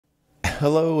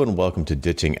Hello and welcome to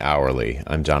Ditching Hourly.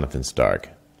 I'm Jonathan Stark.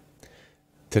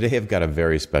 Today I've got a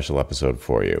very special episode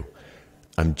for you.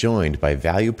 I'm joined by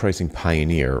value pricing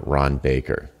pioneer Ron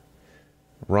Baker.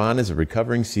 Ron is a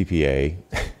recovering CPA,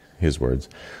 his words,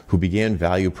 who began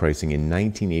value pricing in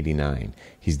 1989.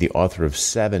 He's the author of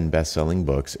 7 best-selling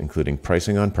books, including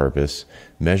Pricing on Purpose,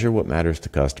 Measure What Matters to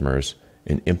Customers,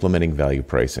 and Implementing Value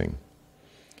Pricing.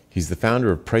 He's the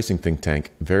founder of pricing think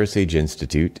tank VeraSage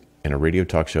Institute and a radio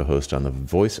talk show host on the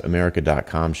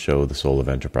voiceamerica.com show The Soul of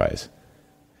Enterprise.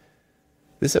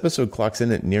 This episode clocks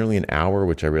in at nearly an hour,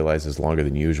 which I realize is longer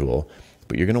than usual,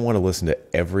 but you're going to want to listen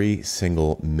to every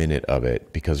single minute of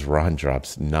it because Ron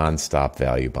drops nonstop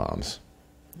value bombs.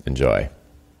 Enjoy.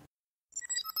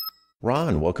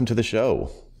 Ron, welcome to the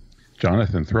show.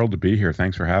 Jonathan, thrilled to be here.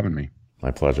 Thanks for having me. My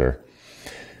pleasure.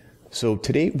 So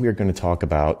today we're going to talk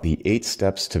about the 8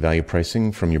 steps to value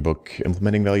pricing from your book,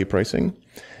 Implementing Value Pricing.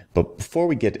 But before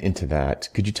we get into that,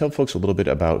 could you tell folks a little bit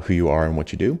about who you are and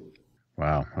what you do?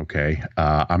 Wow. Okay.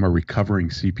 I'm a recovering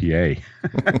CPA.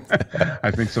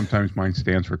 I think sometimes mine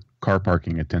stands for car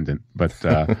parking attendant, but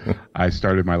I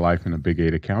started my life in a Big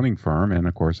 8 accounting firm. And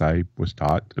of course, I was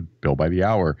taught to bill by the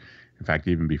hour. In fact,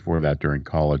 even before that, during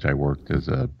college, I worked as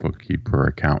a bookkeeper,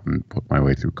 accountant, put my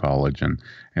way through college, and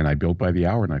I billed by the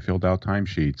hour and I filled out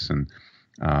timesheets. And,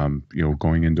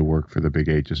 going into work for the Big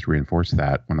 8 just reinforced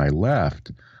that. When I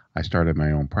left, I started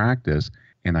my own practice.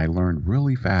 And I learned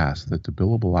really fast that the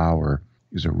billable hour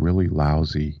is a really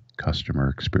lousy customer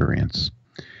experience.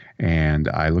 And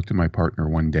I looked at my partner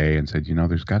one day and said,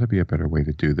 there's got to be a better way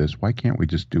to do this. Why can't we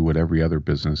just do what every other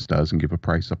business does and give a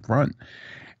price up front?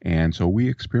 And so we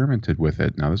experimented with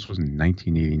it. Now, this was in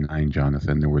 1989,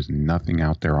 Jonathan. There was nothing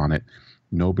out there on it.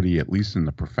 Nobody, at least in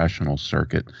the professional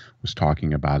circuit, was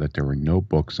talking about it. There were no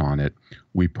books on it.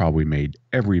 We probably made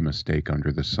every mistake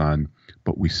under the sun,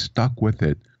 but we stuck with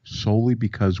it solely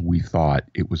because we thought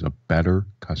it was a better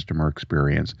customer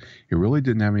experience. It really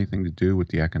didn't have anything to do with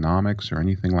the economics or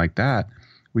anything like that.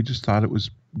 We just thought it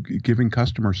was giving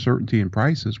customers certainty in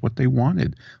prices, what they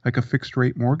wanted, like a fixed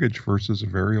rate mortgage versus a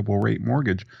variable rate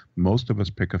mortgage. Most of us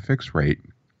pick a fixed rate,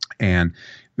 and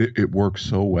it works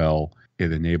so well.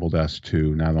 It enabled us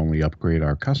to not only upgrade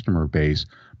our customer base,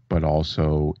 but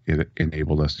also it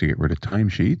enabled us to get rid of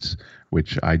timesheets,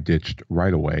 which I ditched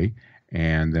right away.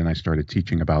 And then I started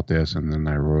teaching about this, and then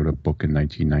I wrote a book in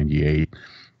 1998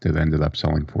 that ended up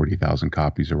selling 40,000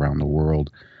 copies around the world.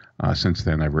 Since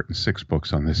then, I've written 6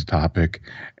 books on this topic,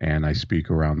 and I speak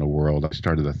around the world. I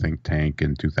started a think tank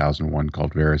in 2001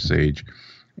 called VeraSage,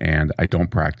 and I don't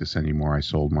practice anymore. I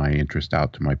sold my interest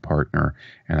out to my partner,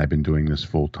 and I've been doing this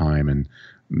full time. And,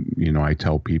 I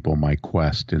tell people my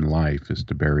quest in life is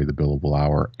to bury the billable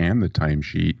hour and the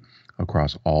timesheet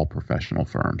across all professional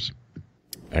firms.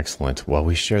 Excellent. Well,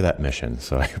 we share that mission,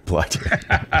 so I applaud you.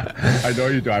 I know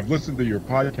you do. I've listened to your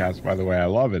podcast, by the way. I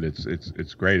love it.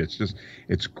 It's great.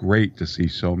 It's great to see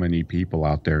so many people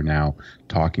out there now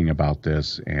talking about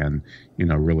this and,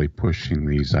 really pushing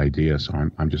these ideas.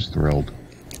 So I'm just thrilled.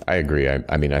 I agree.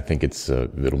 I mean, I think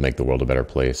it'll make the world a better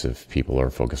place if people are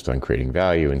focused on creating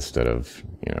value instead of,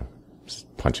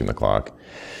 punching the clock.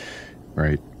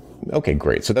 Right. Okay,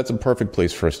 great. So that's a perfect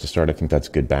place for us to start. I think that's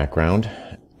good background.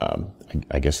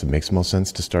 I guess it makes most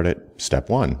sense to start at step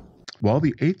 1. Well,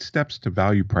 the 8 steps to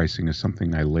value pricing is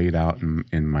something I laid out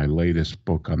in my latest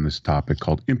book on this topic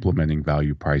called Implementing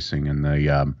Value Pricing. And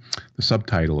the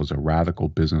subtitle is A Radical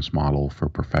Business Model for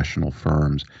Professional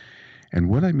Firms. And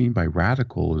what I mean by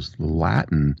radical is the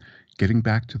Latin, getting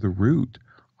back to the root.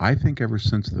 I think ever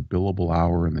since the billable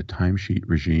hour and the timesheet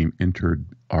regime entered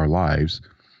our lives,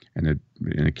 and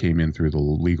it came in through the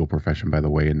legal profession, by the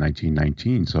way, in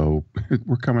 1919. So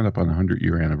we're coming up on a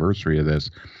 100-year anniversary of this.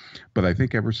 But I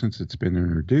think ever since it's been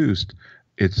introduced,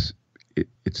 it's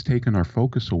taken our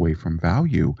focus away from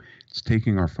value. It's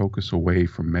taking our focus away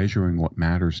from measuring what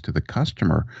matters to the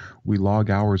customer. We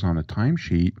log hours on a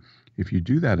timesheet. If you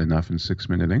do that enough in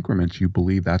 6-minute increments, you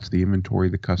believe that's the inventory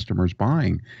the customer's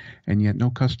buying. And yet no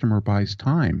customer buys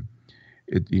time.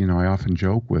 I often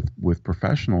joke with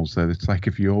professionals that it's like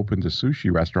if you opened a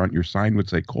sushi restaurant, your sign would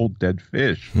say cold dead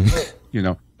fish.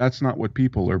 That's not what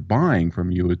people are buying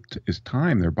from you is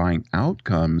time. They're buying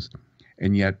outcomes.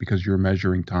 And yet because you're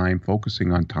measuring time,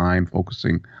 focusing on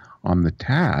the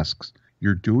tasks,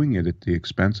 you're doing it at the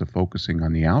expense of focusing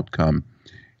on the outcome.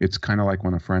 It's kind of like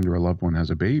when a friend or a loved one has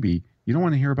a baby. You don't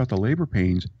want to hear about the labor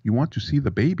pains. You want to see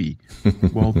the baby.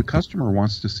 Well, the customer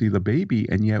wants to see the baby,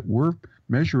 and yet we're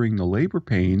measuring the labor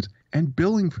pains and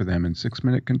billing for them in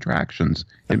 6-minute contractions.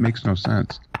 It makes no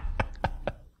sense.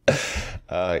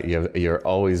 You're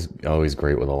always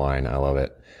great with a line. I love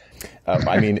it.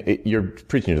 I mean, you're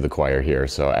preaching to the choir here,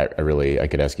 so I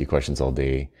could ask you questions all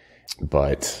day,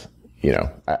 but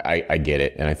I get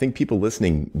it, and I think people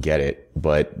listening get it.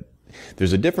 But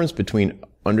there's a difference between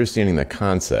understanding the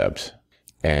concept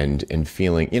and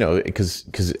feeling,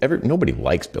 because nobody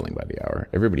likes billing by the hour.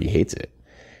 Everybody hates it.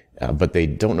 But they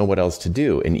don't know what else to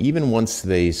do. And even once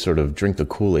they sort of drink the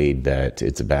Kool-Aid that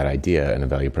it's a bad idea and a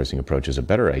value pricing approach is a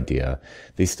better idea,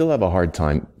 they still have a hard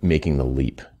time making the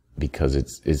leap, because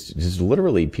it's just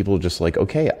literally people just like,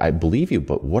 okay, I believe you,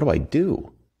 but what do I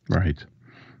do? Right.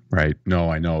 Right. No,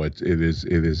 I know it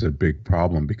is a big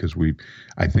problem, because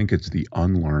I think it's the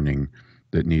unlearning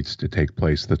that needs to take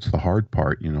place. That's the hard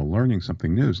part. Learning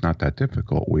something new is not that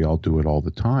difficult. We all do it all the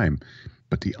time.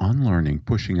 But the unlearning,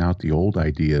 pushing out the old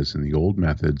ideas and the old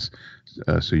methods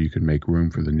so you can make room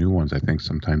for the new ones, I think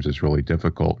sometimes is really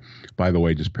difficult. By the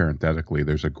way, just parenthetically,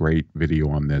 there's a great video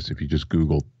on this. If you just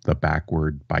Google the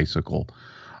backward bicycle,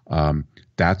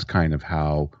 that's kind of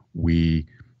how we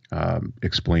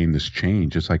explain this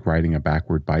change. It's like riding a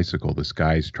backward bicycle. This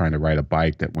guy's trying to ride a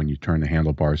bike that when you turn the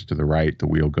handlebars to the right, the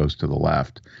wheel goes to the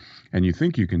left. And you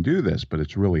think you can do this, but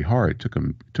it's really hard. It took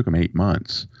him 8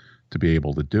 months to be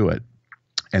able to do it.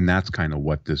 And that's kind of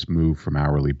what this move from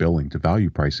hourly billing to value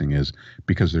pricing is,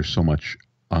 because there's so much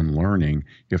unlearning.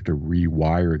 You have to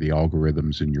rewire the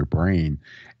algorithms in your brain,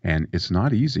 and it's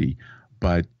not easy.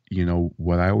 But,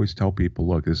 what I always tell people,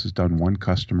 look, this is done one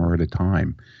customer at a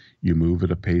time. You move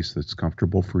at a pace that's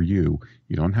comfortable for you.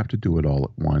 You don't have to do it all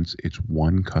at once. It's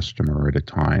one customer at a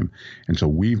time. And so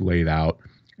we've laid out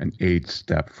an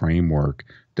 8-step framework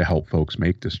to help folks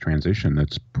make this transition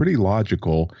that's pretty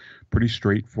logical, pretty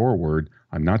straightforward.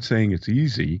 I'm not saying it's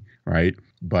easy, right?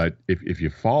 But if you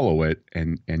follow it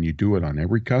and you do it on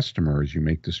every customer as you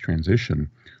make this transition,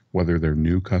 whether they're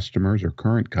new customers or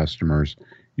current customers,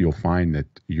 you'll find that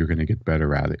you're going to get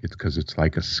better at it. It's because it's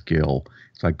like a skill.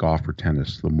 It's like golf or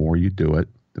tennis. The more you do it,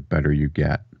 the better you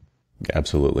get.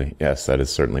 Absolutely. Yes, that has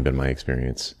certainly been my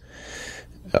experience.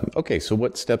 Okay, so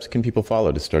what steps can people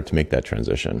follow to start to make that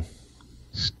transition?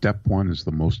 Step one is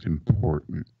the most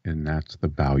important, and that's the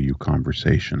value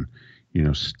conversation.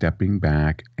 Stepping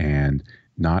back and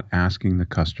not asking the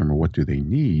customer what do they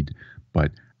need,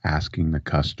 but asking the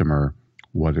customer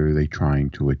what are they trying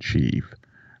to achieve,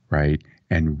 right?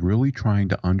 And really trying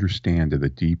to understand at a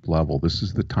deep level. This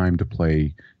is the time to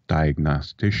play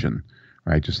diagnostician,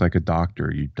 right? Just like a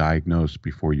doctor, you diagnose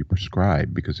before you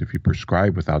prescribe, because if you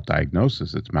prescribe without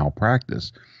diagnosis, it's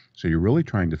malpractice. So you're really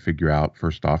trying to figure out,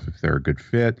 first off, if they're a good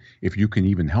fit, if you can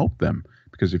even help them.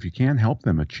 Because if you can't help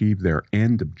them achieve their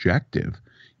end objective,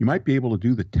 you might be able to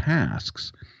do the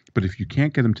tasks, but if you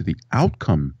can't get them to the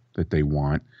outcome that they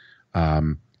want,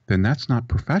 then that's not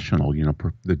professional.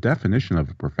 The definition of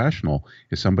a professional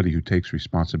is somebody who takes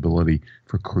responsibility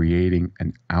for creating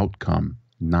an outcome,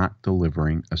 not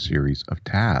delivering a series of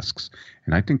tasks.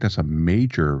 And I think that's a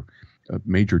major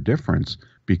difference,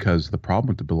 because the problem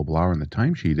with the billable hour and the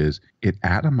timesheet is it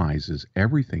atomizes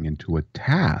everything into a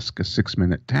task, a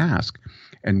 6-minute task,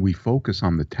 and we focus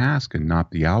on the task and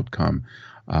not the outcome.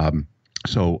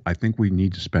 So I think we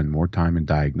need to spend more time in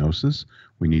diagnosis.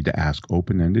 We need to ask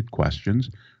open-ended questions,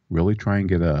 really try and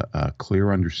get a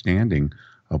clear understanding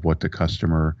of what the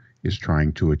customer is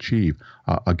trying to achieve.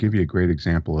 I'll give you a great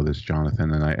example of this,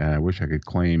 Jonathan, and I wish I could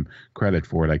claim credit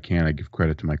for it. I can't. I give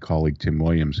credit to my colleague, Tim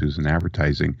Williams, who's an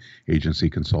advertising agency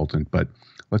consultant. But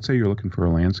let's say you're looking for a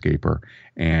landscaper,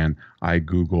 and I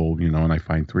Google, and I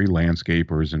find 3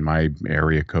 landscapers in my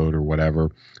area code or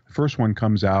whatever. The first one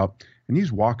comes out, and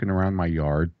he's walking around my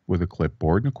yard with a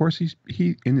clipboard. And of course,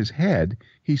 he in his head,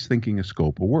 he's thinking a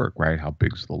scope of work, right? How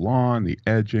big's the lawn, the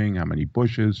edging, how many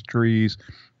bushes, trees,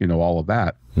 all of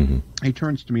that. Mm-hmm. He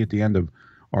turns to me at the end of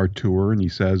our tour and he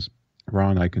says,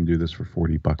 Ron, I can do this for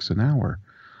 $40 an hour.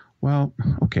 Well,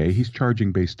 okay, he's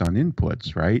charging based on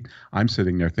inputs, right? I'm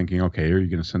sitting there thinking, okay, are you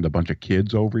going to send a bunch of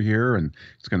kids over here and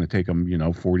it's going to take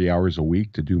them, 40 hours a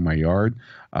week to do my yard?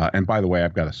 And by the way,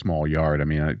 I've got a small yard. I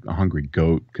mean, a hungry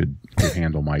goat could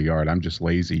handle my yard. I'm just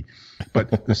lazy.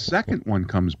 But the second one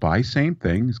comes by, same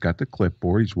thing. He's got the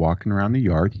clipboard. He's walking around the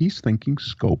yard. He's thinking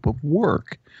scope of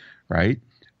work, right?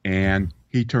 And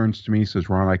he turns to me and says,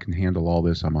 Ron, I can handle all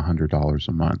this. I'm $100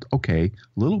 a month. Okay,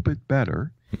 a little bit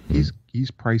better.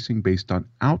 He's pricing based on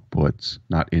outputs,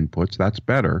 not inputs. That's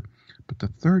better. But the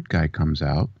third guy comes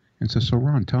out and says, so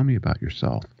Ron, tell me about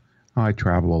yourself. Oh, I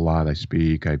travel a lot. I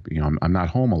speak. I'm not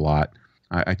home a lot.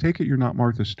 I take it you're not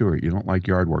Martha Stewart. You don't like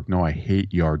yard work. No, I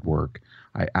hate yard work.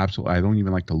 I don't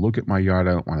even like to look at my yard.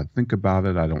 I don't want to think about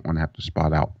it. I don't want to have to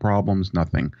spot out problems,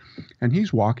 nothing. And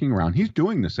he's walking around. He's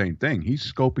doing the same thing.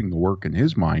 He's scoping the work in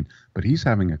his mind, but he's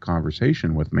having a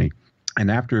conversation with me. And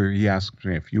after he asks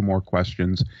me a few more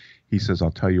questions, he says,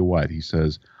 I'll tell you what. He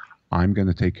says, I'm going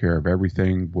to take care of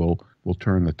everything. We'll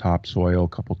turn the topsoil a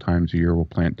couple times a year. We'll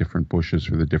plant different bushes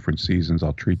for the different seasons.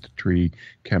 I'll treat the tree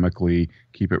chemically,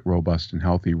 keep it robust and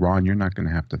healthy. Ron, you're not going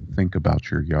to have to think about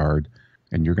your yard,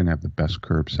 and you're going to have the best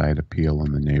curbside appeal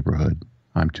in the neighborhood.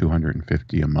 I'm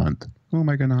 $250 a month. Who am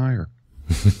I going to hire?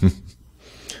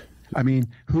 I mean,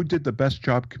 who did the best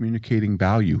job communicating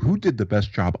value? Who did the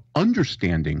best job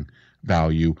understanding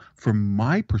value? From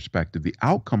my perspective, the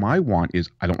outcome I want is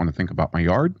I don't want to think about my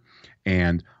yard,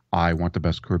 and I want the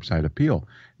best curbside appeal.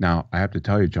 Now, I have to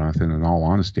tell you, Jonathan, in all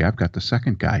honesty, I've got the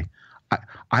second guy.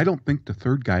 I don't think the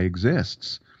third guy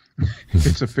exists.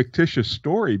 It's a fictitious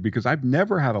story because I've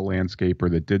never had a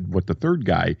landscaper that did what the third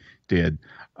guy did.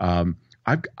 I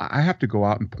have to go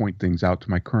out and point things out to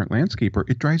my current landscaper.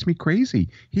 It drives me crazy.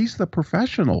 He's the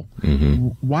professional. Mm-hmm.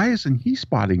 Why isn't he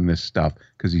spotting this stuff?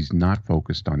 Because he's not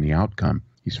focused on the outcome.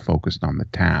 He's focused on the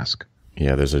task.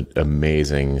 Yeah, there's an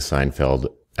amazing Seinfeld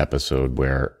episode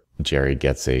where Jerry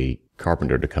gets a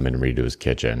carpenter to come in and redo his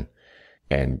kitchen,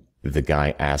 and the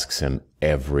guy asks him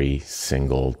every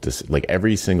single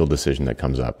decision that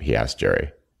comes up. He asks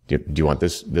Jerry, do you want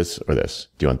this or this?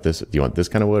 Do you want this? Do you want this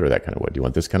kind of wood or that kind of wood? Do you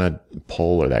want this kind of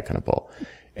pole or that kind of pole?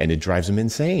 And it drives him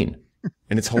insane.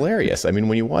 And it's hilarious. I mean,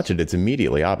 when you watch it, it's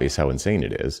immediately obvious how insane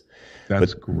it is.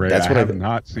 That's great. That's I have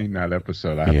not seen that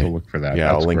episode. I have to look for that. Yeah,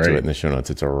 That's I'll link great. to it in the show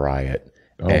notes. It's a riot.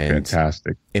 Oh,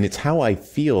 fantastic. And it's how I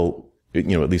feel, at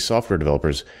least software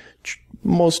developers,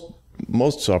 most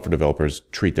software developers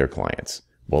treat their clients.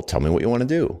 Well, tell me what you want to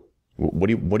do. What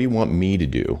do you want me to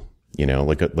do?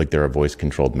 Like they're a voice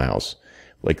controlled mouse.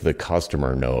 Like the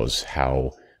customer knows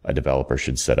how a developer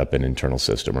should set up an internal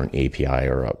system or an API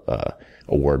or a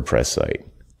WordPress site.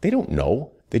 They don't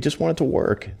know. They just want it to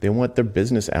work. They want their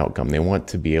business outcome. They want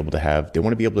to be able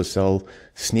to sell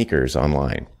sneakers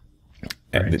online.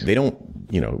 Right. They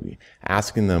don't,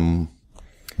 asking them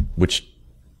which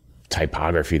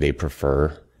typography they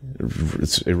prefer.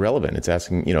 It's irrelevant. It's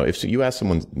asking, if you ask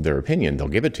someone their opinion, they'll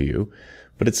give it to you,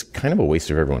 but it's kind of a waste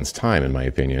of everyone's time, in my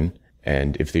opinion.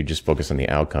 And if they just focus on the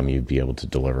outcome, you'd be able to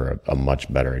deliver a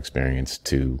much better experience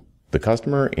to the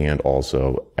customer and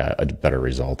also a better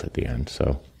result at the end.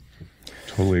 So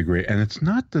totally agree. And it's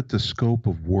not that the scope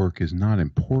of work is not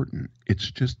important.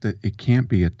 It's just that it can't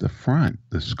be at the front.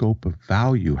 The scope of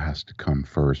value has to come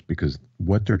first because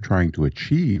what they're trying to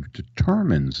achieve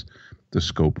determines the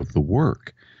scope of the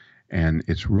work. And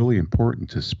it's really important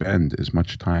to spend as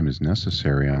much time as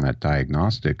necessary on that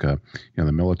diagnostic. The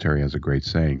military has a great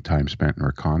saying, time spent in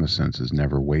reconnaissance is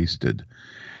never wasted.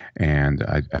 And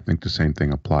I think the same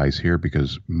thing applies here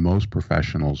because most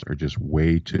professionals are just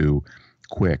way too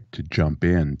quick to jump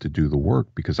in to do the work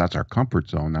because that's our comfort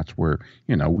zone. That's where,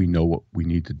 we know what we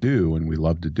need to do and we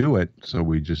love to do it. So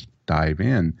we just dive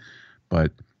in.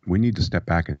 But we need to step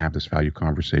back and have this value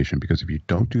conversation because if you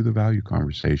don't do the value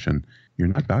conversation, you're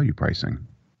not value pricing.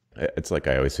 It's like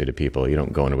I always say to people, you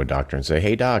don't go into a doctor and say,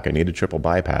 hey, doc, I need a triple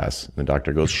bypass. And the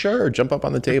doctor goes, sure, jump up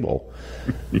on the table.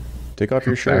 Take off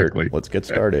your shirt. Let's get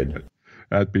started.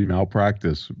 That'd be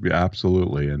malpractice.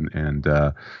 Absolutely. And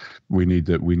we need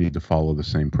to follow the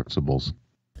same principles.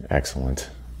 Excellent.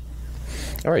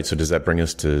 All right. So does that bring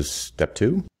us to step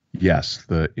 2? Yes.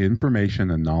 The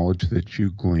information and knowledge that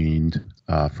you gleaned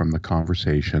from the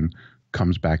conversation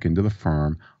comes back into the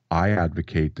firm. I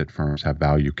advocate that firms have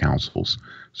value councils.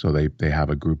 So they have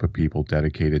a group of people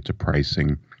dedicated to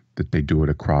pricing, that they do it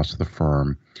across the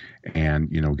firm, and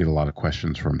get a lot of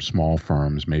questions from small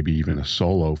firms, maybe even a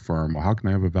solo firm. Well, how can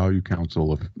I have a value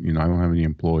council if I don't have any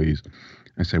employees?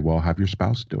 I say, well, have your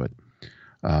spouse do it.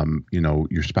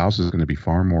 Your spouse is going to be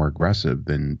far more aggressive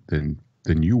than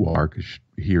you are because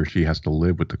he or she has to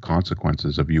live with the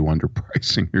consequences of you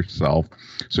underpricing yourself.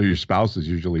 So your spouse is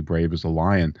usually brave as a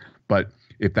lion. But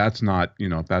if that's not,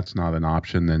 if that's not an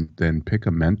option, then pick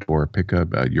a mentor, pick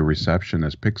your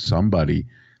receptionist, pick somebody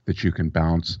that you can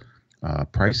bounce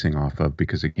pricing off of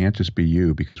because it can't just be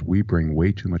you because we bring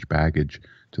way too much baggage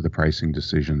to the pricing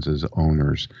decisions as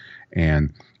owners.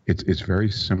 And it's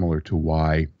very similar to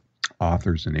why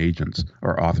authors and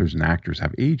actors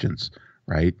have agents,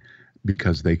 right?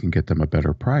 Because they can get them a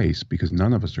better price because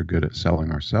none of us are good at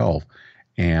selling ourselves.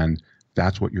 And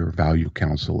that's what your value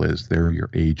council is. They're your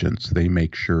agents. They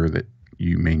make sure that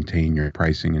you maintain your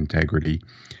pricing integrity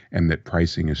and that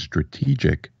pricing is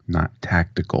strategic, not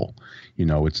tactical.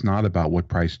 It's not about what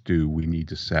price do we need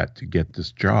to set to get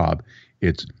this job.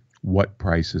 It's what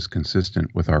price is consistent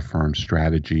with our firm's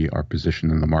strategy, our position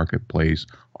in the marketplace,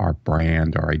 our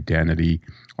brand, our identity,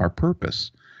 our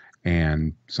purpose.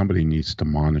 And somebody needs to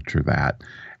monitor that.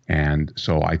 And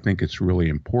so I think it's really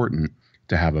important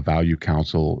to have a value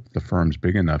council. The firm's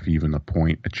big enough, even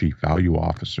appoint a chief value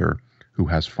officer who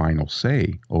has final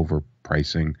say over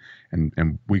pricing.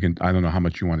 And we can, I don't know how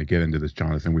much you want to get into this,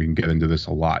 Jonathan. We can get into this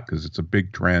a lot because it's a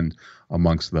big trend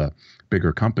amongst the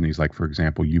bigger companies. Like, for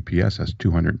example, UPS has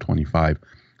 225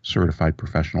 certified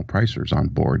professional pricers on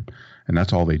board. And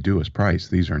that's all they do is price.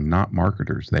 These are not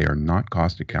marketers. They are not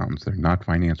cost accountants. They're not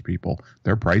finance people.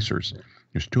 They're pricers.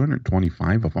 There's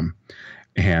 225 of them.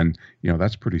 And,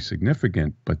 that's pretty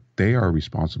significant, but they are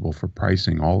responsible for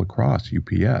pricing all across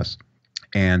UPS.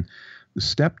 And the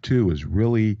step 2 is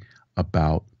really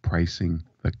about pricing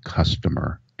the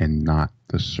customer and not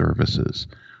the services.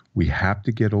 We have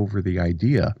to get over the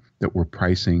idea that we're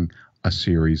pricing a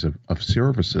series of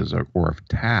services or of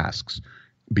tasks.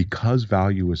 Because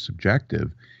value is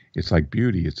subjective, it's like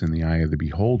beauty. It's in the eye of the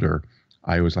beholder.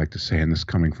 I always like to say, and this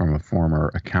coming from a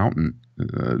former accountant,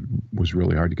 was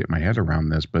really hard to get my head around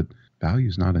this, but value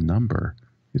is not a number.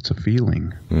 It's a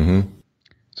feeling. Mm-hmm.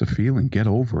 It's a feeling. Get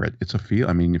over it. It's a feel.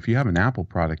 I mean, if you have an Apple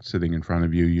product sitting in front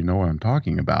of you, you know what I'm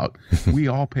talking about. We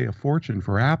all pay a fortune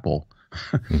for Apple.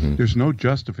 Mm-hmm. There's no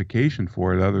justification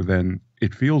for it other than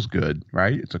it feels good,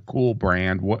 right? It's a cool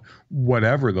brand.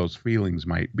 Whatever those feelings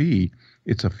might be,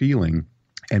 it's a feeling.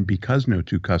 And because no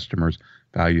two customers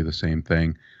value the same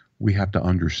thing, we have to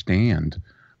understand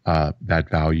that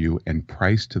value and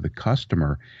price to the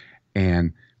customer.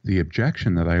 And the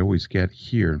objection that I always get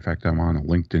here, in fact, I'm on a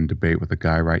LinkedIn debate with a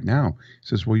guy right now,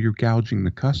 says, well, you're gouging the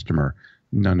customer.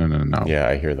 No. Yeah,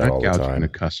 I hear that all the time. Not gouging the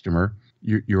customer.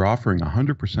 You're offering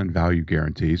 100% value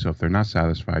guarantee. So if they're not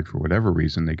satisfied for whatever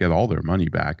reason, they get all their money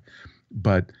back.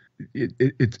 But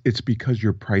it's because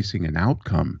you're pricing an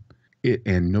outcome.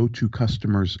 And no two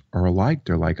customers are alike.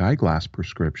 They're like eyeglass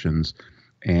prescriptions.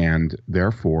 And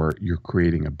therefore, you're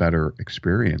creating a better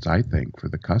experience, I think, for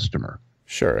the customer.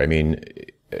 Sure. I mean,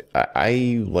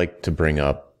 I like to bring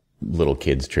up little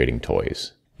kids trading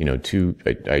toys.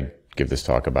 I give this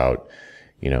talk about,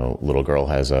 little girl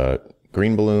has a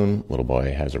green balloon, little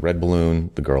boy has a red balloon.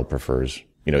 The girl prefers,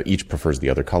 each prefers the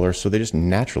other color. So they just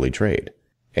naturally trade.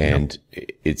 And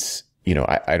it's,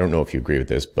 I don't know if you agree with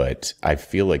this, but I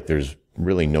feel like there's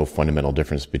really no fundamental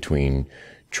difference between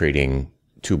trading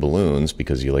 2 balloons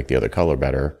because you like the other color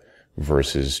better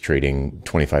versus trading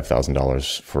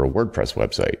 $25,000 for a WordPress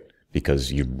website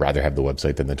because you'd rather have the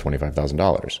website than the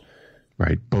 $25,000.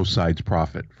 Right. Both sides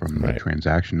profit from the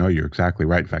transaction. No, you're exactly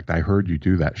right. In fact, I heard you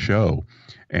do that show.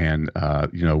 And,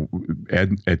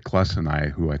 Ed Kless and I,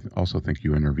 who I also think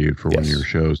you interviewed for one of your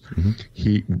shows,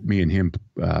 me and him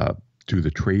do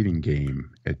the trading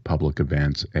game at public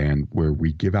events and where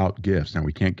we give out gifts. Now,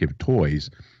 we can't give toys,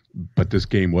 but this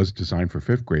game was designed for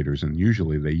 5th graders, and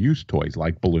usually they use toys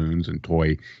like balloons and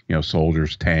toy,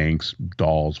 soldiers, tanks,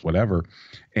 dolls, whatever.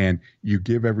 And you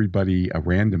give everybody a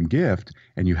random gift,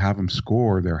 and you have them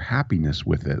score their happiness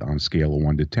with it on a scale of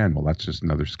 1 to 10. Well, that's just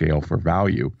another scale for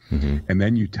value. Mm-hmm. And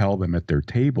then you tell them at their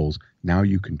tables, now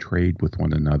you can trade with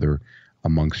one another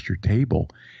amongst your table.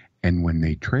 And when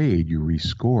they trade, you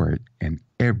rescore it, and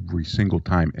every single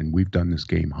time, and we've done this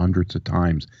game hundreds of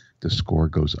times, the score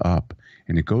goes up.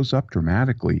 And it goes up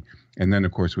dramatically. And then,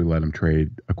 of course, we let them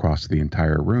trade across the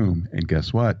entire room. And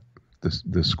guess what?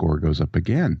 The score goes up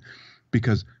again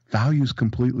because value is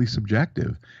completely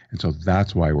subjective. And so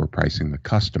that's why we're pricing the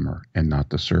customer and not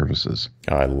the services.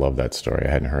 Oh, I love that story.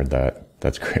 I hadn't heard that.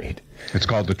 That's great. It's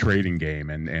called the trading game.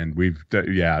 And we've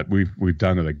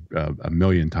done it a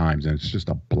million times. And it's just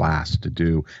a blast to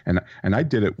do. And I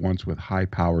did it once with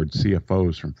high-powered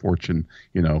CFOs from Fortune,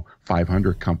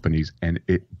 500 companies. And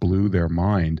it blew their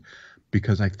mind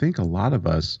because I think a lot of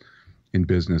us in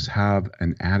business have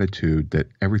an attitude that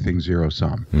everything's zero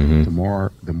sum. Mm-hmm.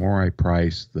 The more I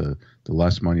price, the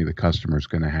less money the customer's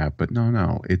going to have. But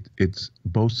no, it's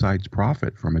both sides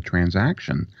profit from a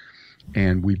transaction.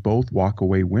 And we both walk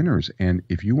away winners. And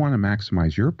if you want to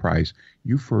maximize your price,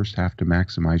 you first have to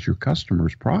maximize your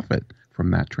customer's profit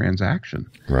from that transaction.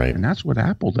 Right. And that's what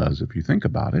Apple does, if you think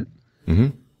about it. Mm-hmm.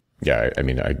 Yeah, I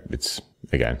mean, it's,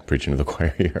 again, preaching to the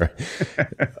choir here.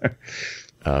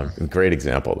 Great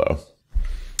example, though.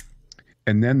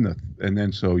 And then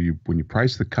when you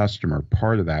price the customer,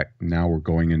 part of that, now we're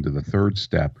going into the third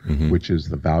step, which is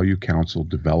the value council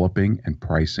developing and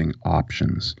pricing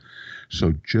options.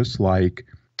 So just like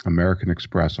American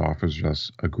Express offers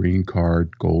us a green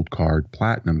card, gold card,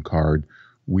 platinum card,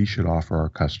 we should offer our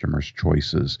customers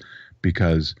choices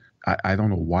because I don't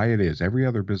know why it is. Every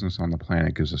other business on the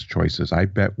planet gives us choices. I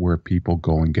bet where people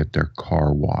go and get their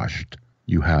car washed,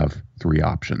 you have 3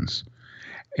 options.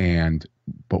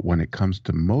 But when it comes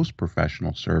to most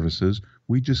professional services,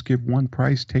 we just give one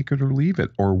price, take it or leave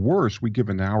it. Or worse, we give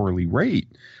an hourly rate,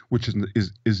 which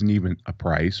isn't even a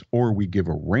price, or we give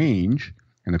a range.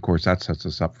 And of course, that sets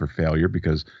us up for failure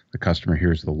because the customer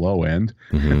hears the low end.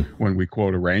 Mm-hmm. When we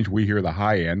quote a range, we hear the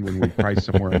high end. When we price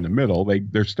somewhere in the middle,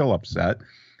 they're still upset.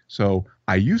 So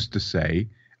I used to say,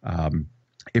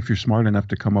 if you're smart enough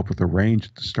to come up with a range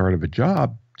at the start of a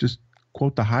job, just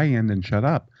quote the high end and shut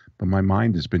up. But my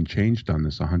mind has been changed on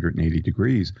this 180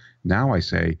 degrees. Now I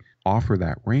say, offer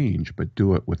that range, but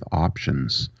do it with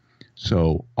options.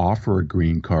 So offer a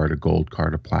green card, a gold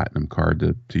card, a platinum card,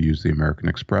 to use the American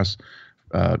Express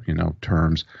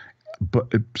terms.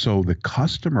 But so the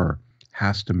customer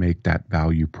has to make that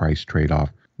value price trade-off.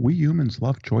 We humans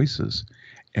love choices.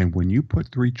 And when you put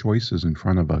 3 choices in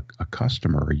front of a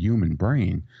customer, a human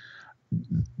brain,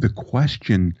 the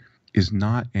question is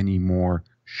not anymore,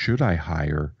 should I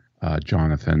hire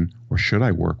Jonathan or should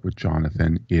I work with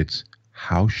Jonathan? It's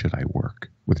how should I work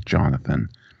with Jonathan?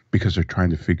 Because they're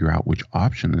trying to figure out which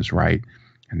option is right.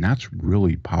 And that's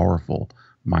really powerful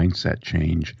mindset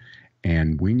change.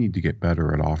 And we need to get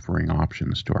better at offering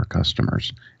options to our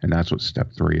customers. And that's what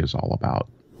step 3 is all about.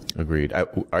 Agreed.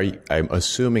 I'm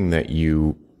assuming that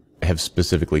you have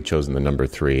specifically chosen the number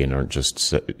 3 and aren't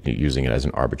just using it as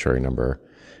an arbitrary number.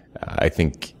 I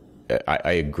think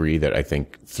I agree that I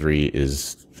think 3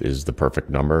 is the perfect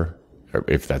number,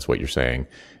 if that's what you're saying.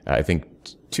 I think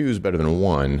 2 is better than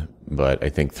 1, but I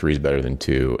think 3 is better than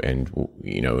 2. And,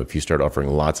 if you start offering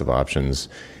lots of options,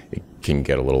 it can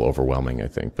get a little overwhelming, I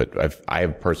think. But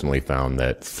I've personally found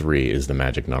that 3 is the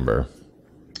magic number.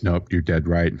 Nope, you're dead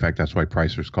right. In fact, that's why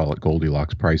pricers call it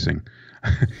Goldilocks pricing.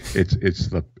 It's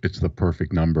the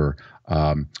perfect number.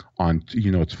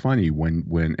 It's funny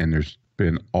when and there's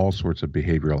been all sorts of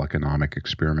behavioral economic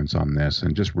experiments on this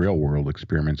and just real world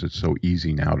experiments. It's so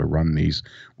easy now to run these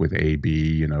with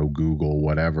AB, Google,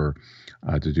 whatever,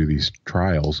 to do these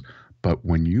trials. But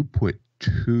when you put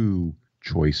 2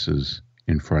 choices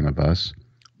in front of us,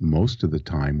 most of the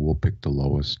time we'll pick the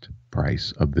lowest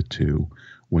price of the 2.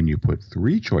 When you put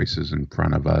 3 choices in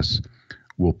front of us,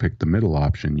 we'll pick the middle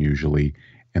option usually.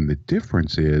 And the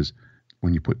difference is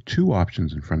when you put 2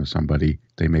 options in front of somebody,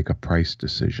 they make a price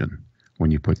decision.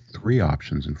 When you put 3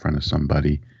 options in front of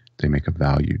somebody, they make a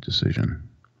value decision.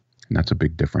 And that's a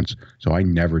big difference. So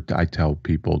I tell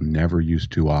people never use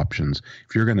 2 options.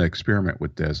 If you're going to experiment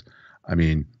with this,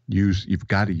 you've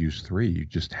got to use 3. You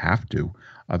just have to.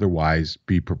 Otherwise,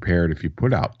 be prepared if you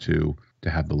put out 2 to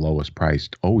have the lowest price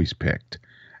always picked.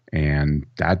 And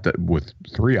that with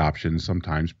 3 options,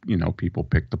 sometimes, people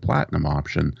pick the platinum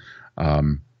option.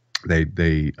 They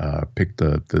pick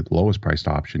the lowest priced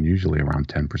option usually around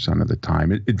 10% of the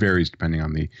time. It varies depending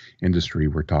on the industry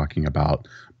we're talking about,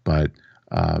 but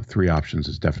 3 options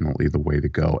is definitely the way to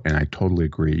go. And I totally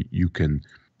agree. You can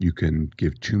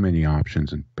give too many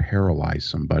options and paralyze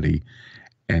somebody,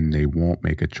 and they won't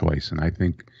make a choice. And I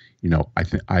think,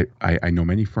 I know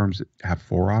many firms that have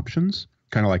 4 options.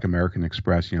 Kind of like American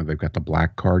Express, they've got the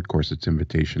black card. Of course, it's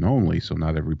invitation only, so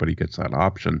not everybody gets that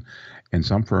option. And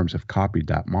some firms have copied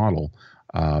that model.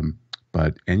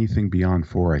 But anything beyond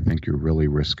 4, I think you're really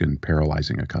risking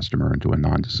paralyzing a customer into a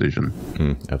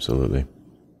non-decision. Absolutely.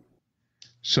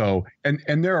 So,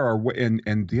 and there are,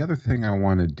 and the other thing I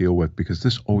want to deal with, because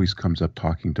this always comes up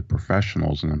talking to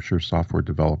professionals, and I'm sure software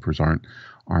developers aren't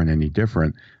any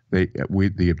different.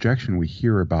 The objection we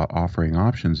hear about offering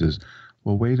options is,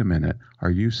 well, wait a minute.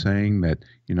 Are you saying that,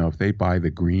 if they buy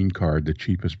the green card, the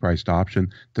cheapest priced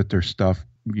option, that their stuff,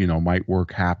 might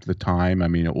work half the time?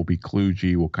 It will be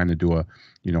kludgy. We'll kind of do a,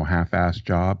 half-assed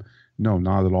job. No,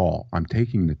 not at all. I'm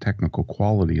taking the technical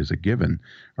quality as a given,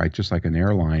 right? Just like an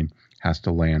airline has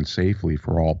to land safely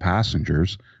for all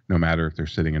passengers, no matter if they're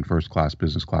sitting in first class,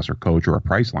 business class, or coach, or a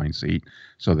Priceline seat.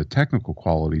 So the technical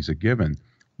quality is a given.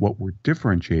 What we're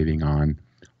differentiating on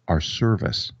are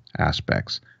service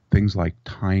aspects. Things like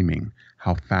timing,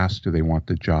 how fast do they want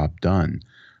the job done?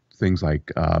 Things like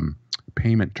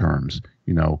payment terms,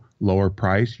 lower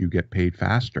price, you get paid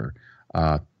faster.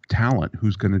 Talent,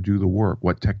 who's going to do the work?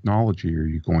 What technology are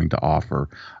you going to offer?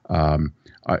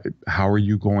 How are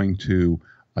you going to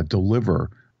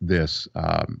deliver this,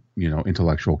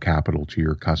 intellectual capital to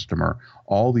your customer?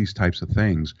 All these types of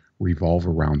things revolve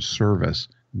around service,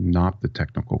 not the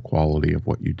technical quality of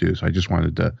what you do. So I just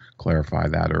wanted to clarify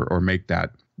that or make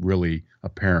that really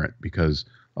apparent, because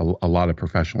a lot of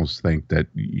professionals think that,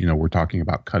 we're talking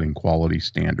about cutting quality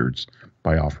standards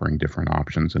by offering different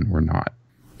options, and we're not.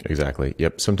 Exactly.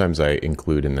 Yep. Sometimes I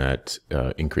include in that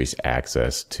increased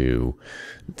access to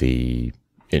the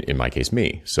in my case,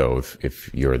 me. So if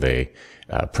you're the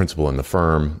principal in the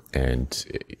firm and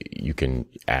you can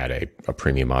add a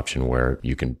premium option where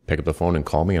you can pick up the phone and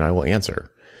call me and I will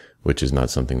answer, which is not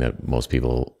something that most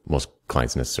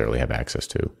clients necessarily have access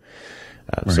to.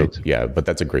 Right. So yeah, but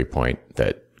that's a great point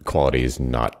that quality is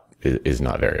not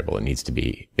variable. It needs to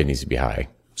be high.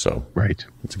 So right,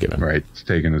 it's a given. Right, it's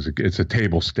taken as it's a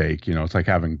table stake. It's like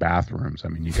having bathrooms. I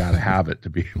mean, you got to have it to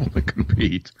be able to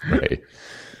compete. Right.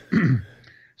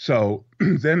 So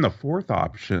then the fourth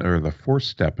option, or the fourth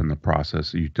step in the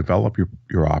process, you develop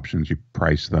your options, you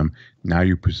price them. Now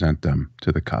you present them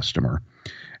to the customer,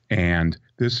 and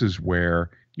this is where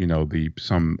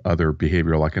some other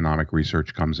behavioral economic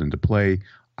research comes into play.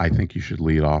 I think you should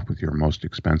lead off with your most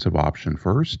expensive option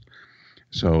first.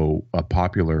 So a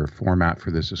popular format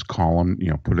for this is column,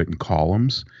 put it in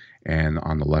columns. And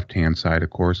on the left-hand side, of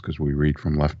course, because we read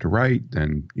from left to right,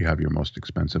 then you have your most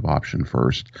expensive option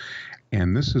first.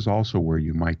 And this is also where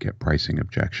you might get pricing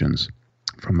objections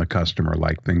from the customer,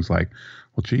 like things like,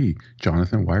 well, gee,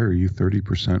 Jonathan, why are you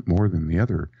 30% more than the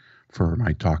other firm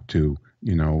I talked to,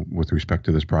 with respect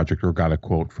to this project or got a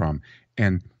quote from?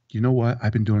 And you know what?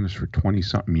 I've been doing this for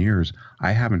 20-something years.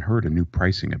 I haven't heard a new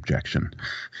pricing objection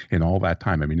in all that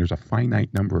time. I mean, there's a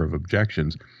finite number of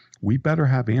objections. We better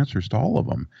have answers to all of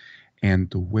them. And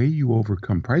the way you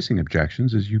overcome pricing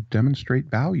objections is you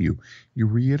demonstrate value. You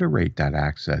reiterate that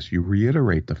access. You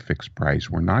reiterate the fixed price.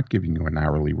 We're not giving you an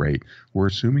hourly rate. We're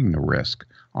assuming the risk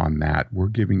on that. We're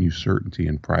giving you certainty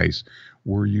in price.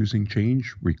 We're using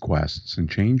change requests and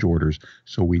change orders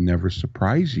so we never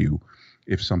surprise you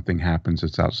if something happens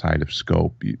that's outside of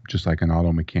scope. Just like an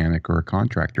auto mechanic or a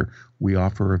contractor, we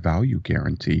offer a value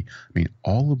guarantee. I mean,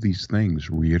 all of these things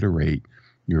reiterate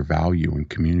your value and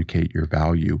communicate your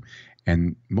value.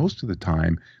 And most of the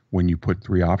time, when you put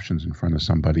three options in front of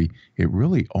somebody, it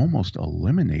really almost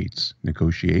eliminates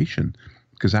negotiation.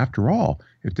 Because after all,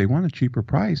 if they want a cheaper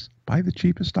price, buy the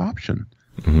cheapest option.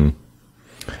 Mm-hmm.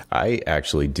 I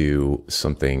actually do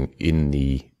something in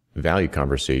the value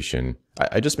conversation.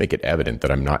 I just make it evident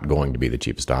that I'm not going to be the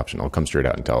cheapest option. I'll come straight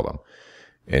out and tell them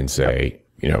and say,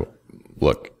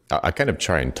 look, I kind of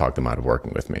try and talk them out of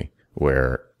working with me,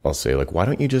 where I'll say, like, why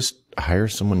don't you just hire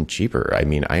someone cheaper? I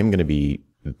mean, I am going to be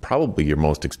probably your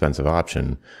most expensive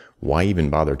option. Why even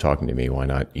bother talking to me? Why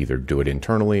not either do it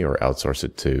internally or outsource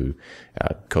it to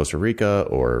Costa Rica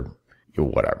or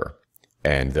whatever?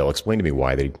 And they'll explain to me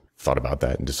why they thought about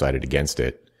that and decided against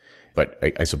it. But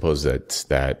I suppose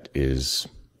that is,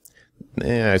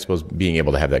 I suppose being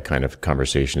able to have that kind of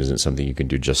conversation isn't something you can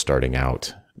do just starting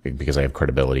out, because I have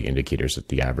credibility indicators that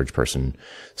the average person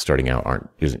starting out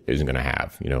isn't going to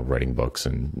have, writing books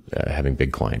and having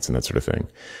big clients and that sort of thing.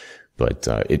 But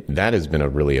that has been a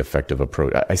really effective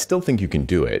approach. I still think you can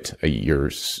do it.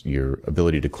 Your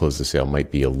ability to close the sale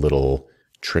might be a little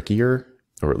trickier,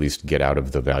 or at least get out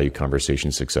of the value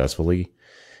conversation successfully,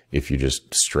 if you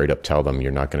just straight up tell them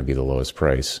you're not going to be the lowest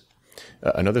price.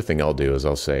 Another thing I'll do is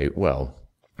I'll say, well,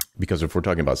 because if we're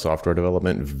talking about software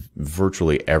development,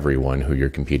 virtually everyone who you're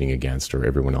competing against, or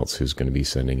everyone else who's going to be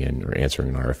sending in or answering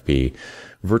an RFP,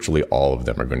 virtually all of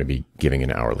them are going to be giving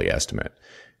an hourly estimate.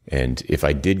 And if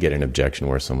I did get an objection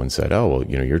where someone said, oh, well,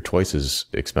 you're twice as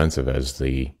expensive as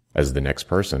the next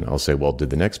person, I'll say, well, did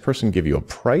the next person give you a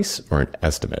price or an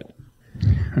estimate?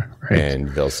 Right. And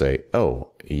they'll say,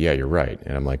 oh, yeah, you're right.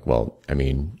 And I'm like, well, I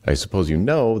mean, I suppose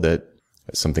that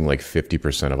something like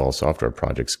 50% of all software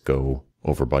projects go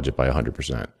over budget by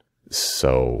 100%.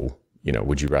 So,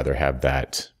 would you rather have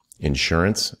that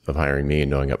insurance of hiring me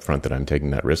and knowing upfront that I'm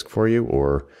taking that risk for you,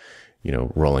 or,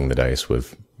 rolling the dice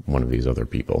with one of these other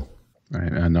people?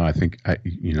 Right. No, I think,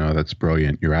 that's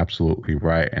brilliant. You're absolutely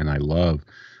right. And I love,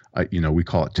 we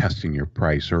call it testing your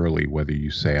price early, whether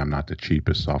you say I'm not the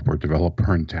cheapest software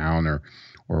developer in town or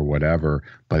whatever.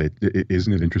 But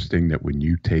isn't it interesting that when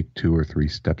you take 2 or 3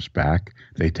 steps back,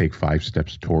 they take 5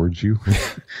 steps towards you?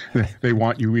 They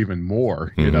want you even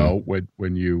more,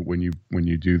 when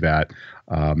you do that.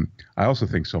 I also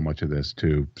think so much of this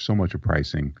too, so much of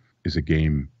pricing is a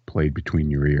game played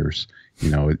between your ears.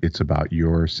 It's about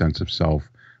your sense of self,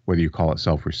 whether you call it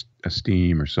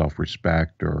self-esteem or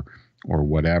self-respect or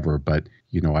whatever. But,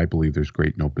 I believe there's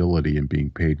great nobility in being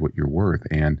paid what you're worth,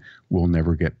 and we'll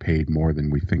never get paid more than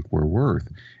we think we're worth.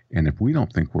 And if we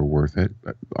don't think we're worth it,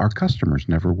 our customers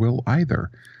never will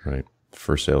either. Right.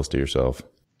 First sales to yourself.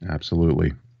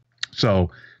 Absolutely. So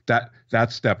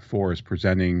that step 4 is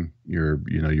presenting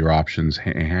your options,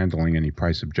 handling any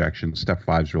price objections. Step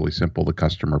 5 is really simple. The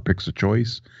customer picks a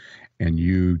choice, and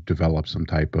you develop some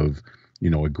type of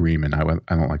agreement. I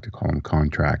don't like to call them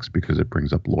contracts because it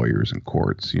brings up lawyers and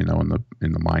courts, in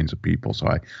the minds of people. So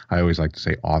I always like to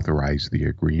say authorize the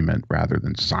agreement rather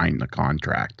than sign the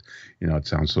contract. It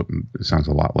sounds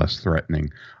a lot less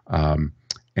threatening.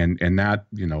 And that,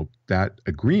 that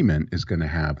agreement is going to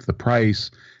have the price,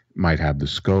 might have the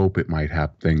scope, it might have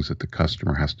things that the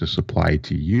customer has to supply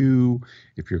to you.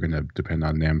 If you're going to depend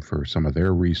on them for some of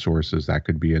their resources, that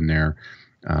could be in there.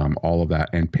 All of that,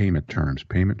 and payment terms.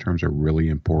 Payment terms are really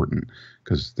important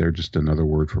because they're just another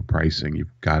word for pricing.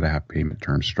 You've got to have payment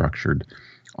terms structured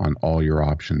on all your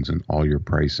options and all your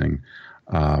pricing.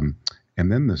 And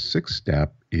then the sixth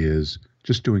step is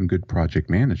just doing good project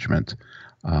management.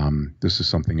 This is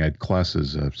something Ed Kless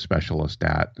is a specialist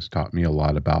at, has taught me a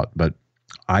lot about, but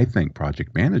I think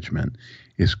project management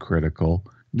is critical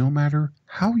no matter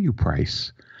how you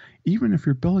price. Even if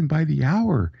you're billing by the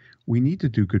hour, we need to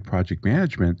do good project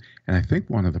management. And I think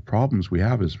one of the problems we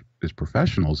have as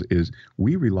professionals is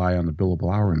we rely on the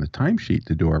billable hour and the timesheet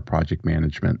to do our project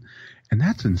management. And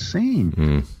that's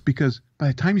insane because by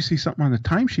the time you see something on the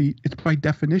timesheet, it's by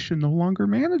definition no longer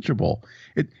manageable.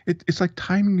 It's like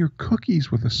timing your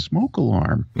cookies with a smoke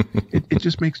alarm. It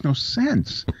just makes no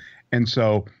sense. And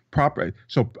so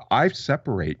I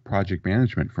separate project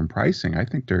management from pricing. I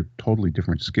think they're totally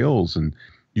different skills, and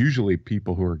usually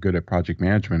people who are good at project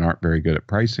management aren't very good at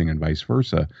pricing and vice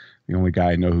versa. The only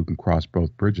guy I know who can cross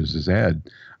both bridges is Ed.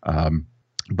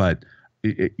 But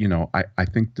I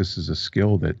think this is a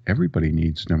skill that everybody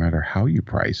needs no matter how you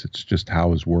price. It's just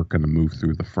how is work going to move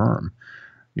through the firm?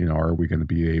 Are we going to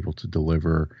be able to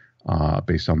deliver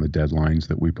based on the deadlines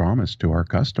that we promise to our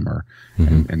customer?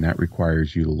 And that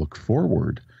requires you to look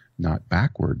forward, not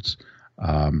backwards.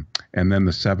 And then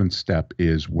the seventh step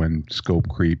is when scope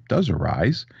creep does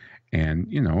arise, and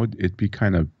it'd be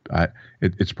kind of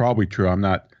it's probably true. I'm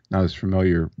not as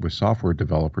familiar with software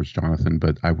developers, Jonathan,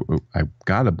 but I've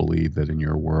got to believe that in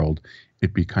your world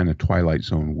it'd be kind of Twilight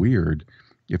Zone weird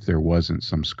if there wasn't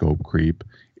some scope creep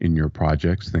in your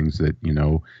projects, things that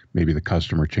maybe the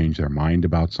customer changed their mind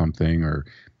about something, or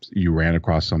you ran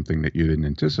across something that you didn't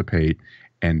anticipate,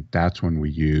 and that's when we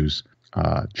use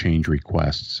change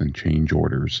requests and change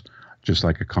orders. Just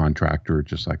like a contractor,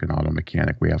 just like an auto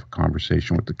mechanic, we have a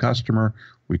conversation with the customer,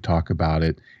 we talk about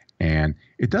it, and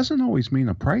it doesn't always mean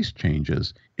a price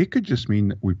changes. It could just mean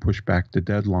that we push back the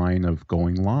deadline of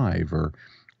going live,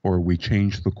 or we